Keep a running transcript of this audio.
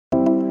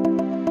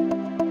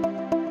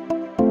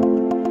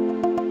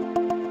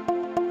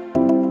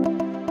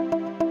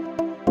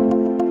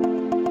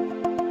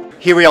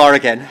Here we are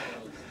again,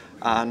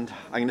 and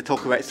I'm going to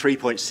talk about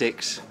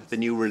 3.6, the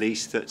new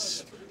release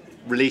that's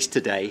released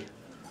today.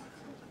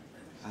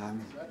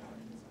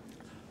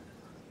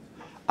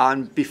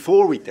 And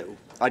before we do,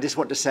 I just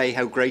want to say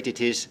how great it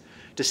is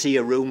to see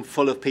a room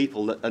full of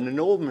people, an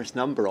enormous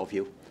number of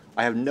you.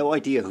 I have no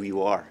idea who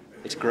you are.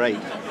 It's great.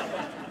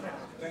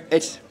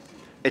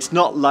 It's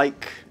not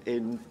like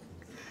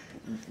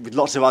with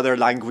lots of other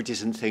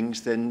languages and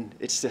things, then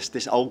it's just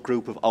this old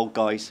group of old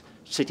guys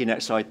sitting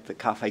outside the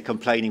cafe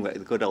complaining about the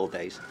good old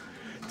days.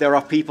 There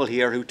are people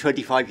here who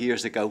 25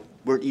 years ago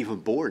weren't even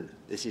born.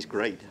 This is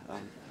great.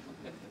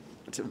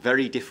 It's a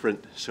very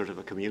different sort of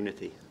a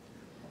community.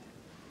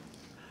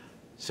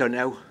 So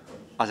now,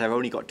 as I've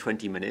only got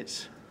 20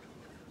 minutes,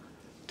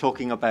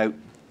 talking about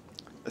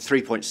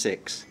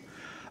 3.6.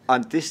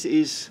 And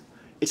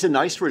it's a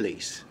nice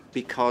release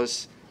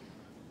because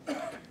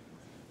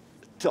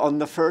on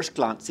the first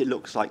glance, it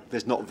looks like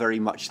there's not very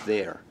much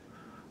there.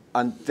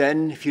 And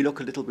then if you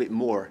look a little bit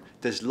more,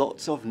 there's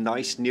lots of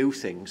nice new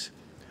things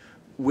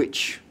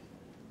which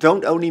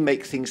don't only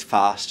make things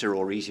faster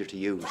or easier to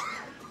use.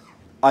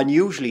 And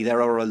usually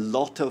there are a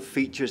lot of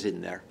features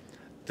in there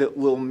that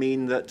will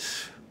mean that,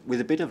 with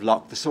a bit of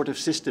luck, the sort of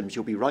systems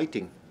you'll be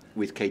writing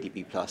with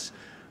KDB Plus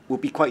will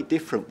be quite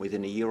different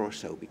within a year or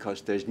so,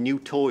 because there's new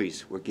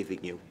toys we're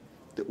giving you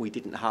that we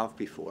didn't have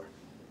before.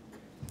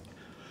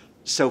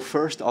 So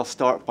first, I'll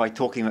start by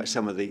talking about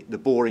some of the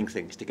boring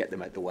things to get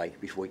them out of the way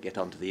before we get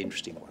on to the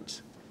interesting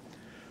ones.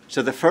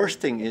 So the first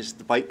thing is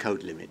the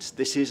bytecode limits.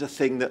 This is a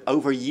thing that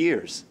over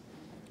years,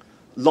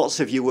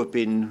 lots of you have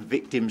been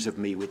victims of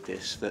me with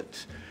this,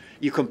 that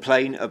you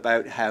complain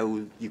about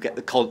how you get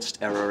the const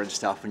error and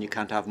stuff and you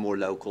can't have more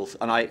locals.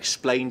 And I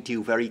explained to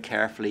you very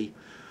carefully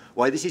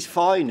why this is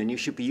fine and you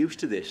should be used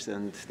to this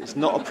and it's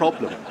not a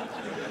problem.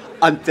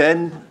 And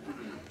then,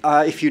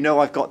 if you know,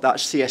 I've got that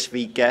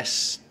CSV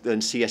guess and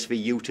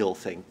CSV util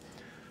thing.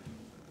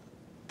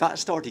 That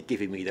started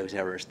giving me those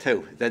errors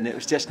too. Then it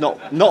was just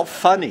not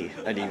funny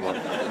anymore.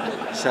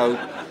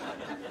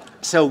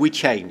 So we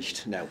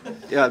changed now,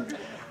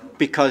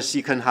 because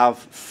you can have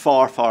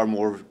far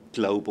more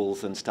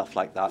globals and stuff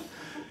like that.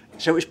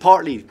 So it was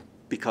partly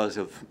because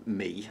of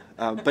me,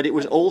 but it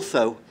was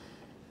also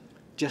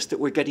just that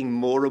we're getting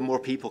more and more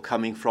people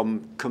coming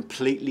from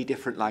completely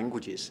different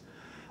languages.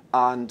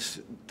 And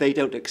they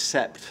don't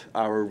accept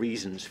our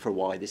reasons for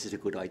why this is a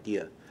good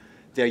idea.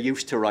 They're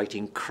used to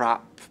writing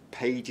crap,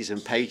 pages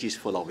and pages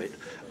full of it,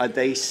 and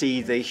they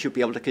see they should be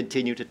able to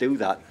continue to do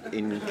that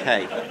in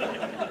K.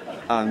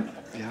 And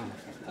yeah,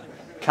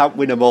 can't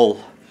win them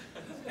all.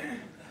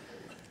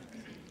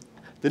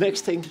 The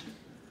next thing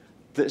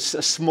that's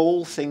a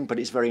small thing, but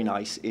it's very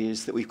nice,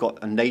 is that we've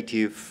got a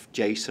native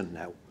JSON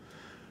now.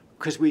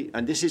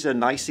 And this is a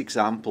nice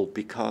example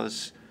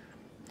because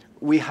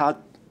we had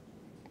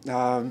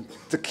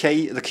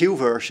the Q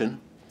version,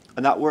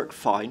 and that worked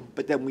fine,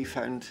 but then we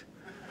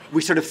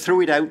sort of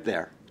threw it out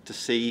there to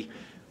see,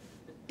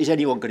 is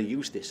anyone going to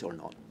use this or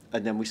not?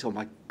 And then we saw,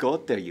 my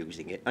God, they're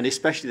using it, and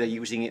especially they're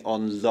using it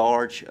on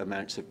large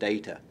amounts of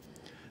data.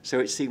 So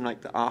it seemed like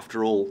that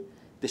after all,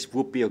 this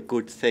would be a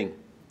good thing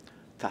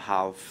to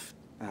have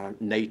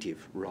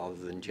native rather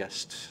than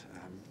just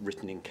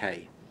written in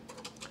K.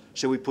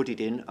 So we put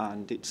it in,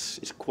 and it's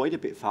quite a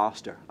bit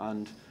faster,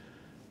 and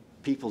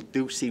people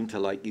do seem to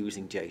like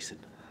using JSON.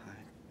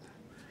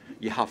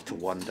 You have to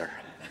wonder.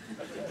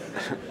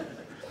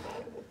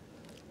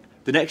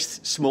 The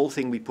next small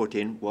thing we put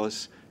in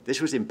was,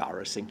 this was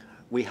embarrassing.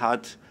 We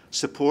had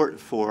support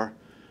for,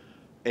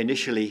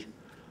 initially,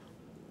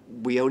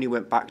 we only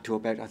went back to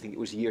about, I think it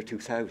was the year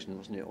 2000,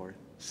 wasn't it, or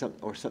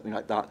something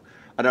like that.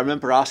 And I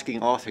remember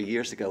asking Arthur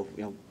years ago,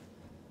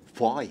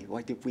 why?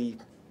 Why did we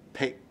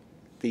pick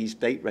these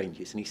date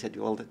ranges? And he said,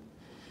 well, there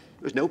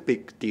was no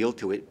big deal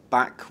to it.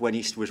 Back when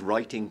he was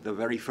writing the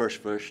very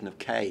first version of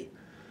K,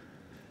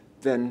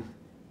 then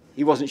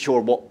he wasn't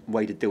sure what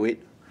way to do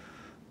it.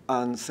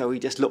 And so he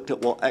just looked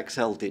at what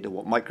Excel did and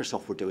what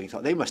Microsoft were doing. He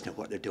thought, they must know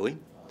what they're doing.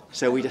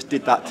 So we just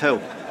did that too.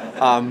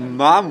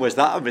 Man, was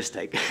that a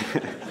mistake.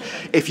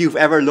 If you've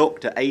ever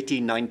looked at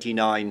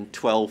 1899,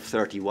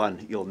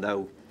 1231, you'll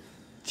know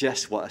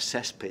just what a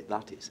cesspit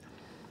that is.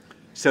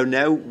 So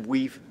now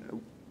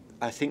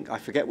I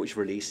forget which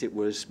release, it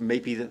was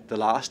maybe the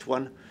last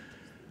one.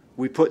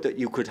 We put that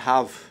you could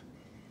have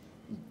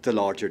the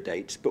larger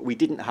dates, but we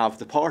didn't have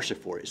the parser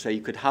for it. So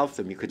you could have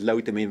them, you could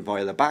load them in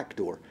via the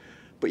backdoor,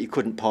 but you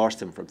couldn't parse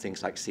them from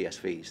things like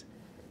CSVs.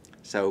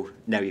 So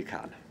now you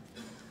can.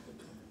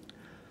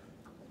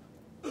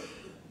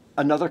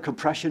 Another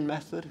compression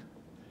method.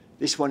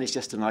 This one is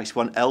just a nice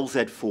one.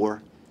 LZ4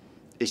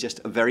 is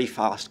just a very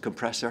fast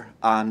compressor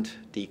and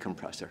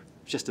decompressor.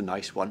 It's just a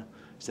nice one.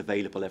 It's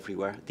available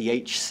everywhere. The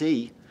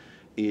HC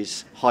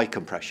is high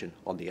compression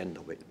on the end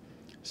of it.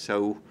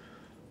 So,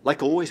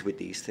 like always with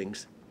these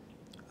things,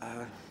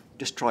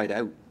 just try it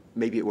out.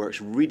 Maybe it works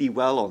really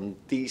well on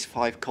these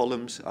 5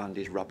 columns and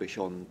is rubbish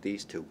on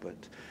these 2, but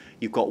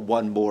you've got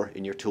one more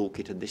in your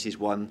toolkit, and this is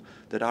one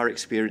that our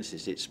experience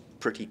is it's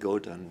pretty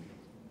good and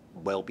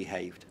well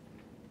behaved.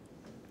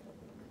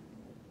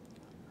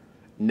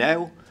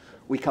 Now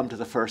we come to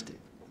the first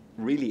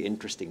really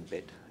interesting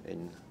bit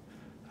in,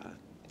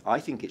 I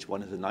think it's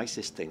one of the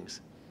nicest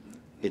things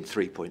in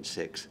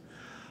 3.6,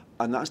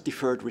 and that's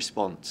deferred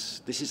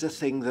response. This is a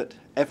thing that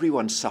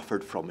everyone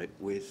suffered from it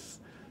with.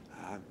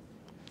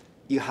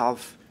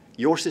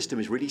 Your system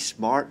is really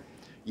smart.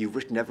 You've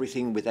written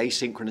everything with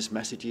asynchronous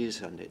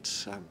messages, and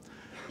it's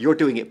you're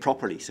doing it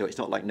properly, so it's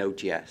not like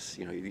Node.js.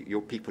 You know,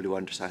 you're people who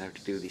understand how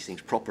to do these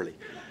things properly.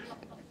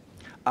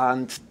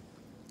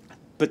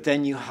 But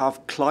then you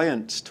have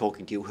clients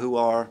talking to you who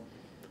are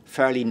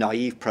fairly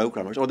naive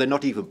programmers, or they're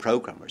not even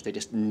programmers. They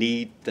just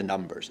need the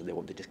numbers, and they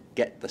want to just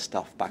get the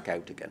stuff back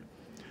out again.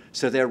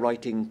 So they're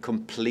writing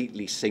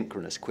completely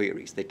synchronous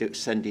queries. They do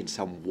send in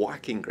some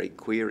whacking great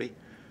query.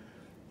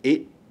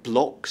 It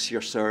blocks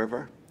your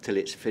server till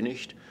it's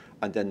finished,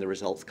 and then the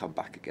results come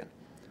back again.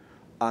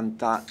 And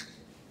that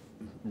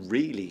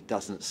really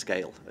doesn't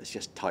scale. It's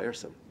just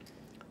tiresome.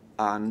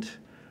 And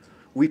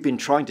we've been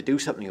trying to do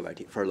something about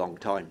it for a long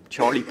time.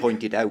 Charlie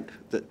pointed out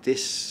that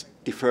this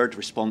deferred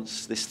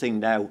response, this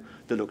thing now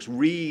that looks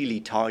really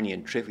tiny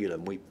and trivial,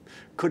 and we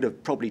could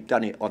have probably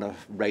done it on a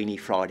rainy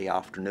Friday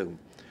afternoon.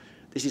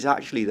 This is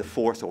actually the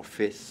 4th or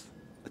 5th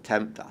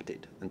attempt at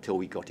it until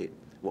we got it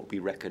what we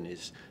reckon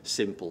is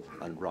simple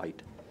and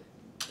right.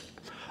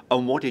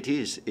 And what it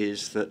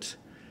is that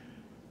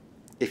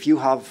if you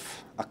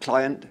have a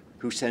client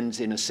who sends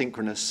in a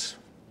synchronous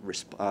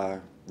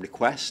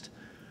request,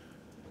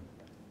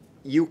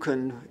 you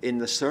can, in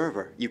the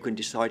server, you can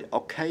decide,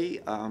 okay,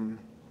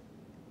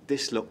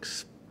 this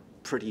looks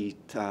pretty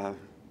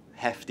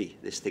hefty,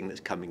 this thing that's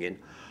coming in.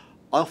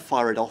 I'll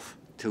fire it off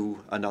to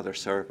another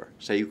server.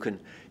 So you can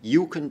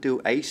do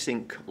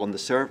async on the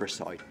server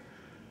side,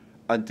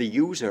 and the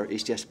user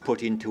is just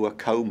put into a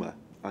coma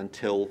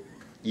until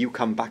you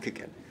come back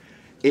again.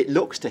 It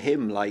looks to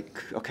him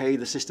like, okay,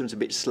 the system's a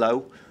bit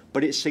slow,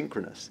 but it's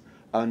synchronous.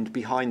 And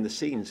behind the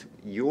scenes,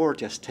 you're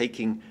just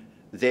taking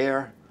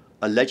their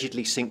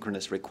allegedly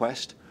synchronous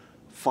request,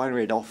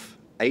 firing it off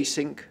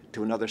async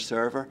to another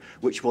server,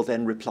 which will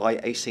then reply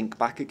async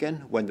back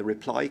again. When the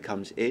reply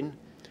comes in,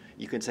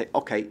 you can say,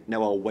 okay,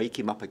 now I'll wake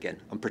him up again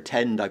and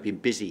pretend I've been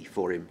busy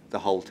for him the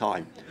whole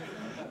time.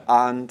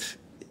 And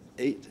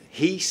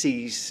he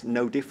sees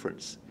no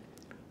difference.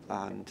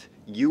 And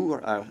you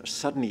are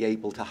suddenly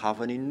able to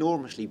have an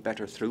enormously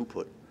better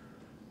throughput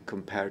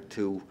compared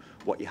to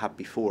what you had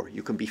before.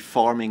 You can be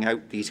farming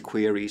out these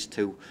queries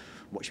to,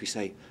 what should we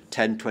say,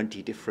 10,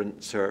 20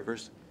 different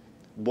servers.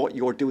 What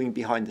you're doing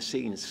behind the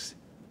scenes,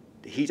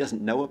 he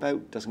doesn't know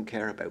about, doesn't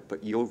care about,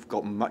 but you've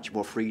got much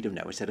more freedom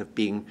now. Instead of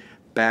being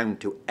bound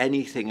to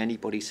anything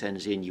anybody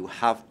sends in, you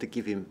have to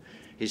give him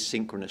his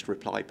synchronous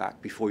reply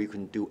back before you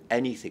can do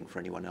anything for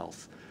anyone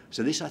else.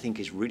 So this, I think,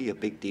 is really a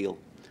big deal.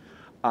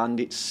 And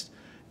it's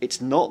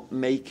not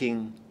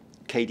making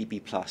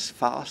KDB Plus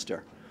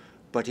faster,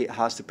 but it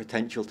has the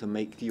potential to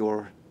make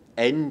your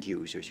end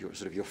users,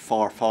 your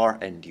far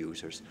end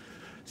users,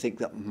 think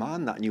that,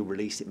 man, that new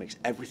release, it makes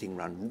everything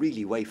run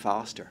really way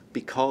faster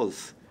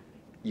because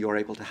you're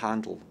able to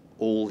handle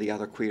all the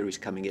other queries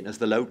coming in. As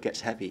the load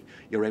gets heavy,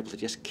 you're able to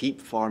just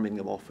keep farming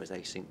them off as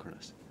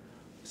asynchronous.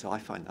 So I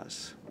find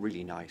that's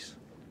really nice.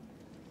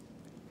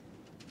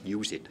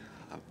 Use it.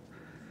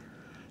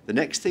 The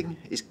next thing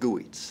is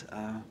GUIDs.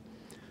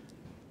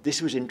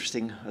 This was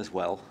interesting as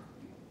well.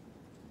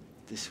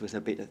 This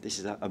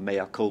is a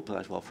mea culpa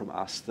as well from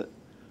us, that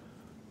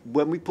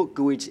when we put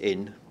GUIDs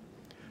in,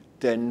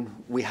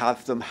 then we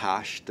have them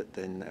hashed,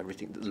 then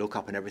everything, the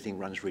lookup and everything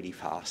runs really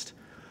fast.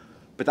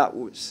 But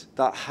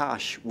that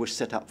hash was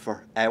set up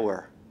for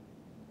our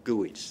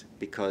GUIDs,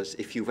 because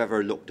if you've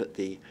ever looked at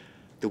the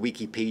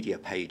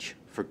Wikipedia page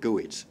for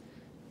GUIDs,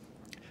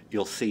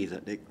 you'll see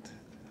that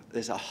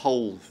there's a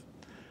whole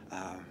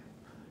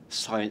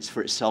science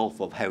for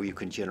itself of how you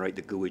can generate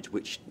the GUIDs,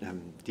 which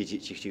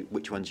digits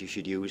which ones you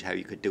should use, how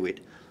you could do it.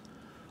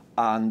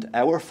 And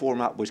our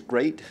format was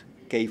great,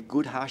 gave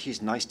good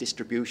hashes, nice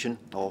distribution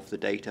of the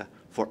data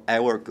for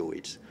our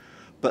GUIDs.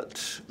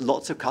 But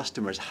lots of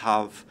customers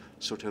have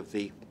sort of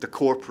the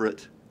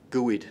corporate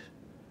GUID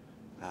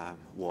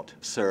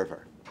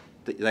server.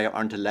 They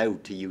aren't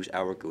allowed to use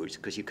our GUIDs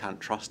because you can't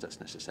trust us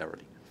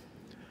necessarily.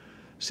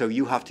 So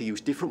you have to use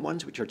different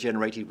ones which are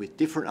generated with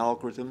different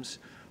algorithms,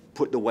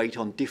 put the weight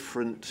on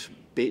different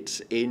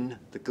bits in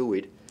the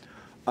GUID,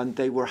 and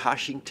they were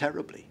hashing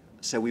terribly.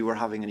 So we were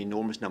having an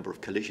enormous number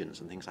of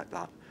collisions and things like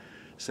that.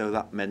 So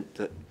that meant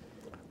that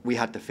we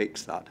had to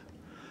fix that.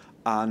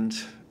 And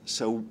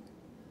so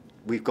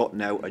we've got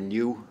now a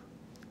new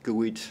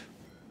GUID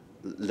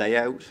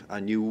layout, a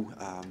new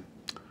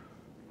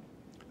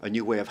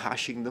way of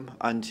hashing them.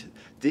 And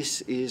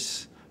this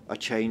is a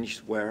change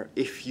where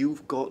if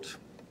you've got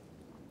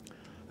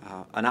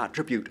an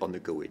attribute on the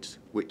GUIDs,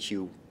 which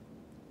you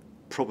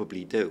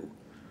probably do,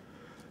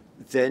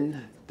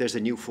 then there's a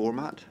new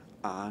format,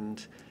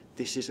 and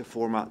this is a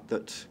format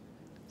that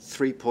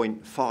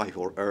 3.5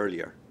 or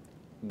earlier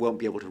won't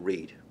be able to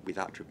read with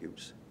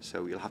attributes.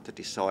 So you'll have to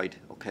decide,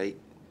 okay,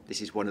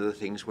 this is one of the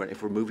things where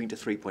if we're moving to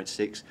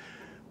 3.6,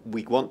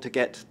 we want to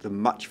get the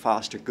much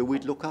faster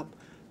GUID lookup.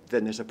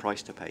 then there's a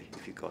price to pay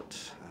if you've got...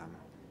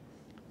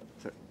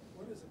 What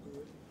is a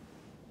GUID?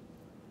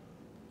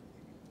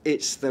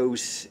 It's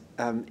those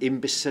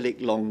imbecilic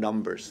long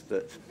numbers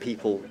that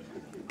people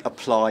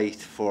apply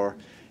for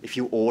if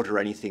you order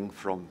anything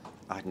from,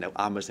 I don't know,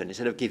 Amazon.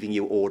 Instead of giving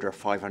you order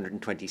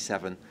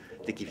 527,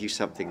 they give you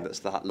something that's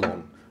that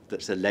long,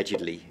 that's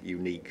allegedly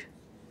unique.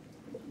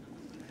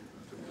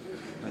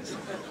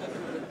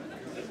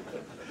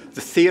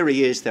 The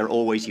theory is they're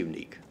always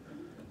unique,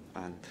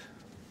 and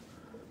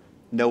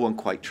no one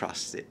quite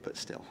trusts it, but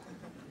still.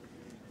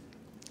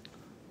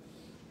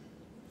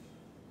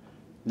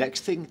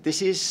 Next thing,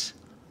 this is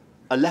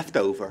a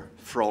leftover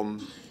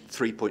from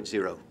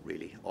 3.0,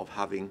 really, of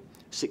having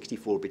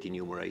 64-bit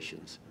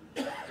enumerations.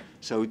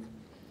 So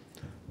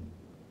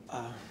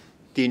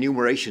the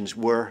enumerations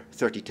were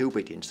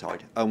 32-bit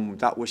inside, and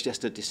that was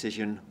just a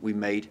decision we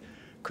made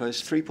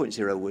because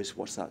 3.0 was,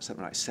 what's that,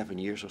 something like 7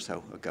 years or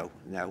so ago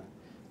now.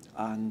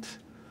 And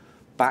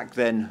back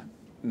then,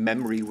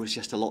 memory was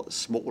just a lot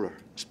smaller,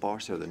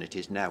 sparser than it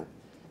is now.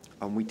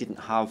 And we didn't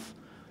have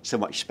so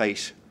much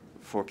space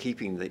for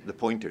keeping the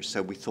pointers,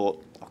 so we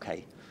thought,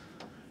 okay,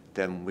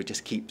 then we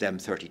just keep them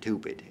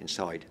 32-bit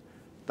inside.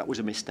 That was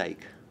a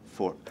mistake.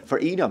 For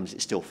enums,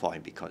 it's still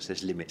fine because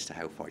there's limits to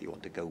how far you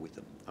want to go with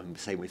them. And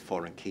same with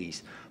foreign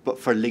keys. But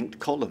for linked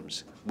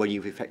columns, when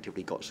you've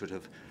effectively got sort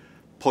of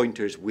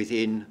pointers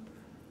within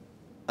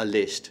a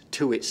list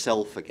to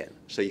itself again,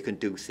 so you can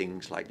do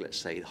things like, let's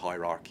say,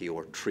 hierarchy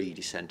or tree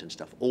descent and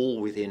stuff, all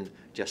within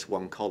just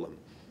one column.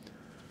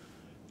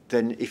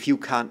 Then if you've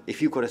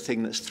got a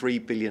thing that's 3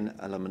 billion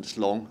elements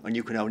long and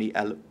you can only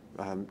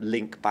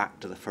link back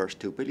to the first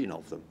 2 billion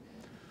of them,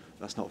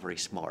 that's not very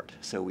smart.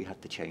 So we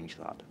had to change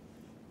that.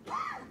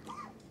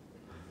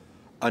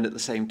 And at the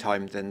same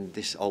time, then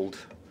this old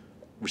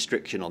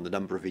restriction on the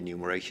number of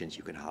enumerations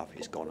you can have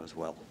is gone as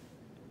well.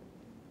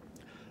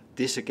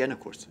 This again, of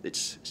course,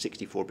 it's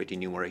 64-bit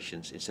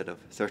enumerations instead of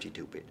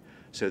 32-bit.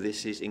 So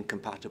this is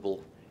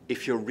incompatible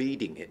if you're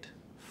reading it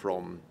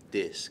from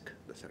disk,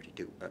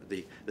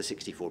 the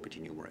 64-bit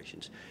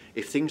enumerations.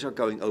 If things are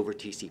going over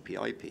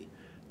TCP/IP,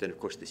 then of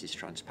course this is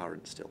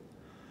transparent still.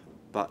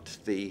 But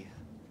the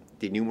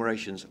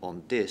enumerations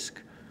on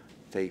disk,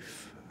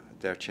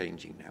 they're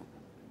changing now.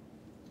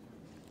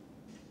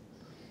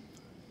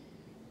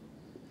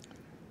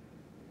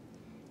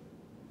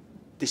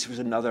 This was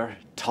another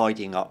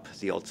tidying up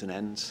the odds and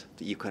ends,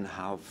 that you can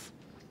have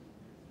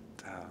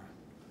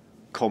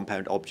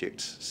compound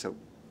objects, so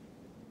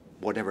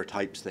whatever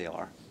types they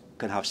are,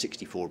 can have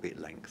 64-bit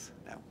length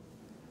now.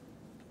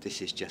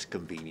 This is just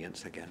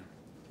convenience again.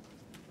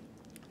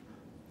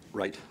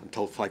 Right, I'm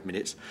told 5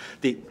 minutes.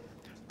 The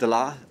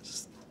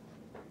last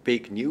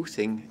big new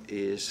thing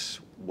is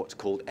what's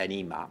called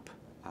any map,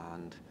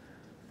 and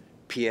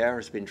Pierre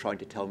has been trying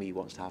to tell me he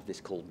wants to have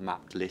this called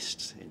mapped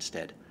lists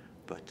instead,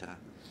 but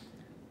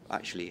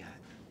actually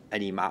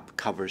any map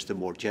covers the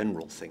more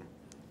general thing.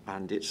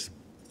 And it's,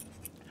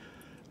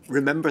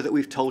 remember that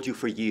we've told you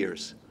for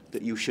years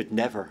that you should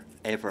never,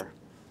 ever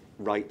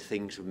write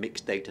things with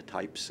mixed data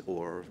types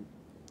or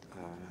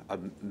a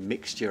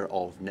mixture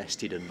of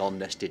nested and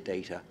non-nested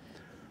data.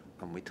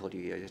 And we told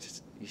you,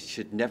 you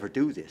should never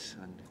do this,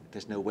 and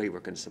there's no way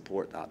we're going to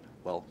support that.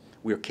 Well,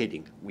 we're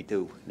kidding, we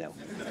do now.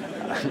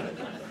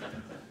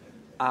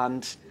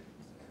 And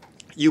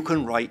you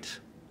can write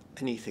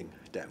anything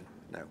down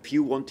now. If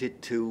you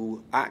wanted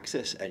to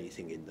access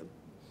anything in them,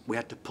 we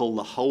had to pull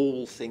the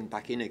whole thing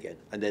back in again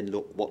and then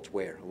look what's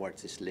where and where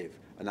does this live,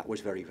 and that was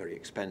very, very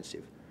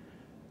expensive.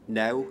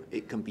 Now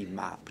it can be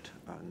mapped,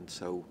 and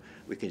so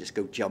we can just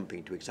go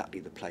jumping to exactly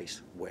the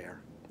place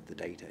where the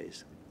data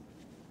is.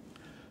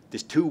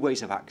 There's two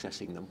ways of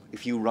accessing them.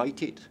 If you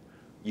write it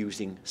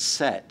using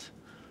set,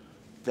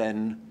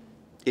 then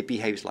it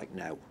behaves like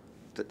now,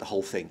 that the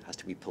whole thing has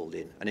to be pulled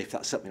in. And if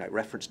that's something like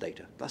reference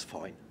data, that's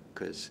fine,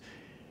 because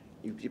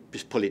you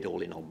just pull it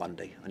all in on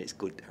Monday, and it's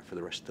good there for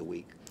the rest of the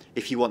week.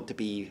 If you want to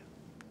be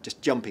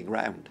just jumping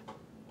around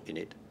in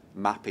it,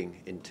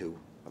 mapping into,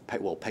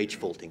 well, page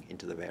faulting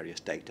into the various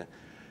data,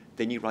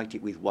 then you write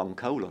it with 1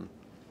 colon,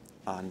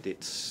 and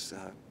it's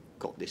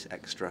got this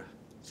extra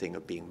thing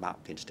of being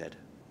mapped instead.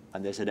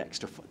 And there's an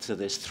extra, so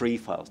there's 3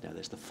 files now.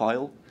 There's the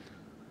file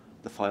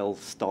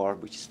star,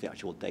 which is the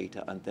actual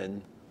data, and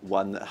then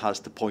one that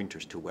has the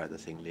pointers to where the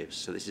thing lives.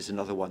 So this is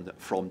another one that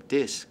from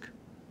disk,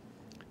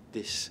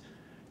 this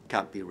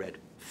can't be read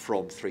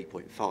from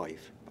 3.5 back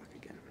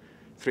again.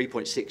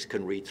 3.6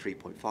 can read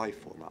 3.5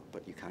 format,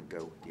 but you can't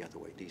go the other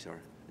way. These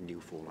are new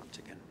formats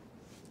again.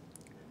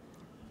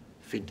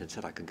 Fintan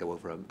said I can go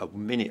over a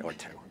minute or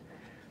two.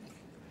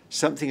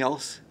 Something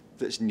else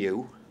that's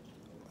new,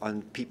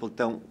 and people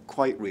don't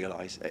quite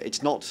realize,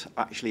 it's not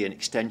actually an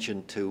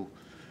extension to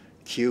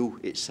Q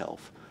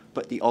itself,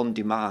 but the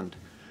on-demand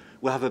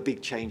will have a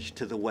big change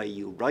to the way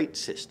you write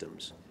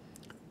systems,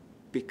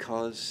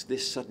 because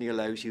this suddenly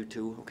allows you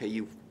to, okay,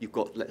 you've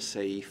got, let's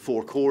say,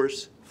 4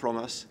 cores from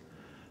us,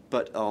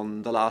 but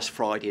on the last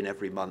Friday in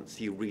every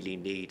month, you really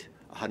need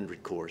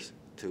 100 cores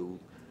to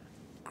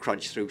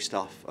crunch through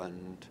stuff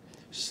and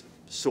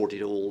sort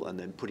it all and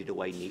then put it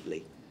away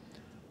neatly.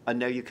 And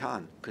now you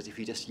can, because if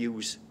you just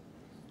use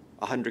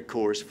 100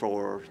 cores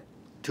for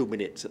 2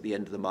 minutes at the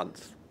end of the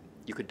month,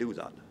 you could do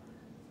that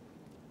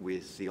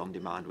with the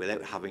on-demand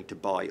without having to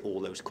buy all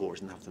those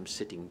cores and have them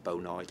sitting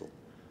bone idle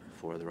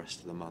for the rest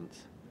of the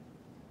month.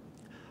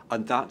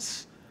 And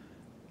that's,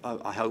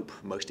 I hope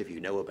most of you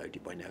know about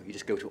it by now. You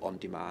just go to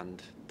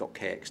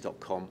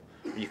ondemand.kx.com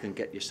and you can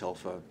get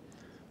yourself a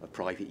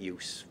private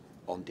use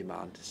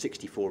on-demand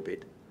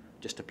 64-bit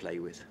just to play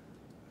with.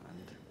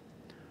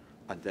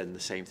 And then the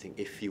same thing,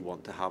 if you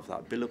want to have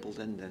that billable,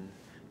 then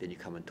you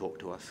come and talk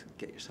to us,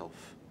 get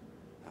yourself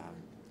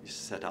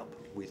set up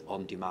with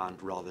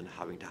on-demand rather than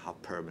having to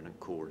have permanent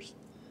cores.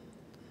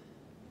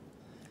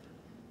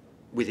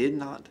 Within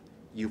that,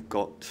 you've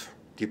got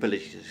the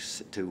ability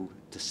to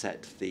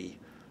set the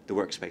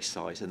workspace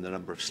size and the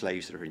number of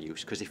slaves that are in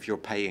use, because if you're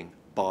paying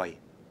by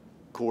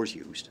cores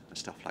used and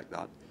stuff like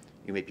that,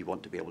 you maybe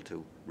want to be able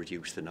to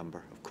reduce the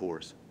number of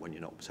cores when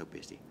you're not so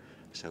busy.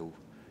 So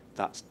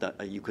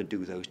you can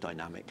do those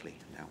dynamically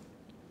now.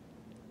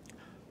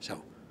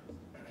 So,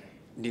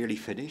 nearly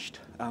finished.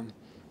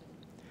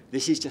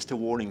 This is just a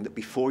warning that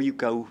before you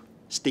go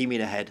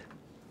steaming ahead,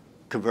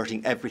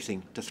 converting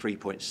everything to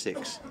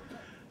 3.6,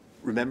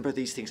 remember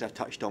these things I've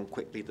touched on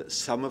quickly, that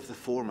some of the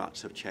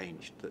formats have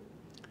changed, that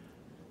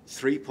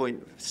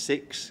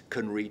 3.6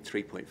 can read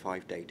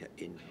 3.5 data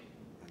in.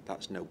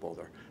 That's no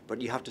bother.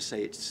 But you have to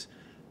say it's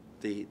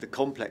the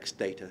complex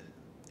data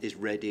is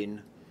read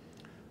in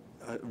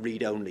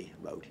read-only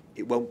mode.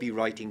 It won't be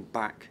writing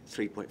back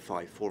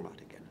 3.5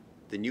 format again.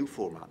 The new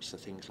formats are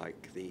things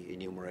like the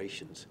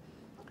enumerations.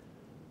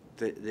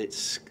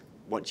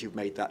 Once you've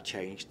made that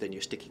change, then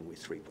you're sticking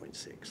with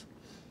 3.6.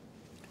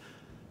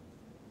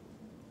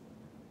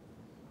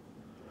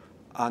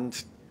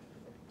 And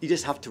you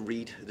just have to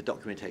read the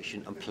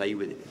documentation and play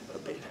with it a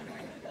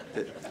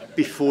bit.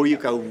 Before you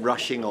go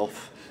rushing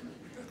off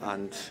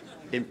and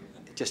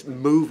just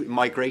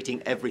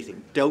migrating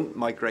everything. Don't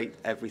migrate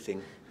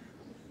everything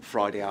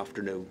Friday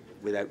afternoon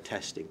without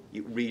testing.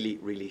 You really,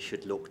 really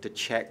should look to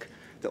check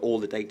that all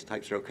the data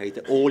types are okay,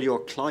 that all your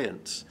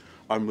clients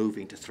are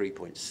moving to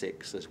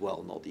 3.6 as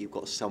well, not that you've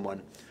got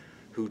someone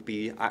who'd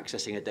be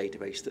accessing a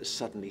database that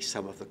suddenly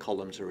some of the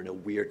columns are in a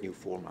weird new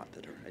format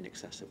that are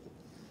inaccessible.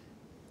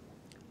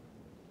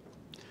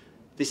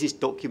 This is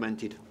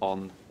documented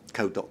on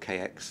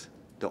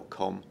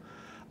code.kx.com,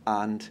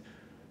 and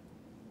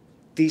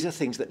these are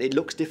things that it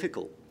looks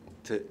difficult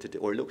to do,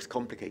 or it looks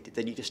complicated.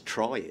 Then you just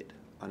try it,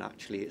 and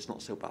actually it's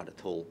not so bad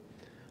at all.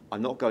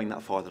 I'm not going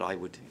that far that I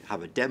would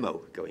have a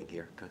demo going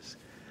here, because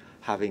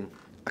having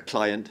a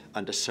client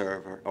and a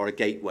server, or a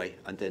gateway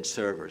and then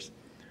servers,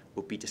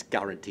 would be just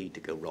guaranteed to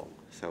go wrong.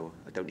 So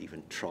I don't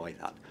even try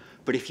that.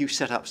 But if you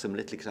set up some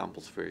little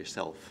examples for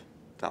yourself,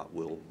 that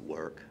will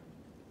work.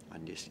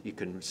 And you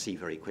can see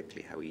very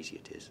quickly how easy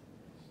it is.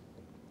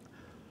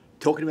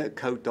 Talking about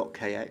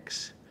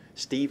code.kx,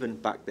 Stephen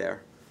back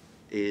there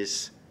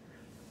is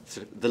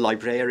sort of the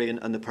librarian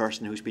and the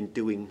person who's been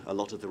doing a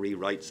lot of the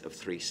rewrites of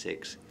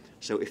 3.6.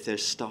 So if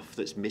there's stuff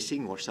that's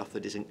missing or stuff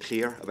that isn't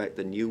clear about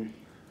the new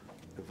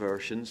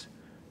versions,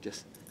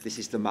 this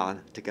is the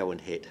man to go and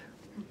hit.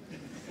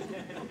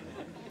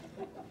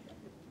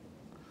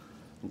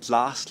 And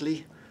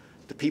lastly,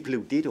 the people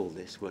who did all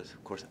this was,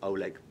 of course,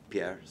 Oleg,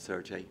 Pierre,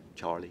 Sergey,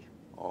 Charlie,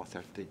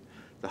 Arthur,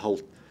 the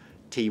whole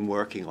team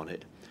working on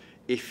it.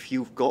 If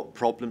you've got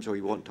problems or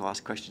you want to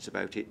ask questions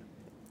about it,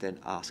 then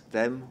ask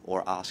them,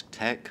 or ask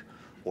tech,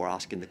 or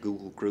ask in the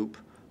Google group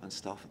and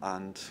stuff,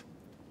 and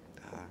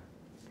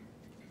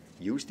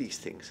use these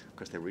things,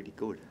 because they're really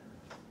good.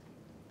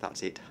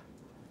 That's it.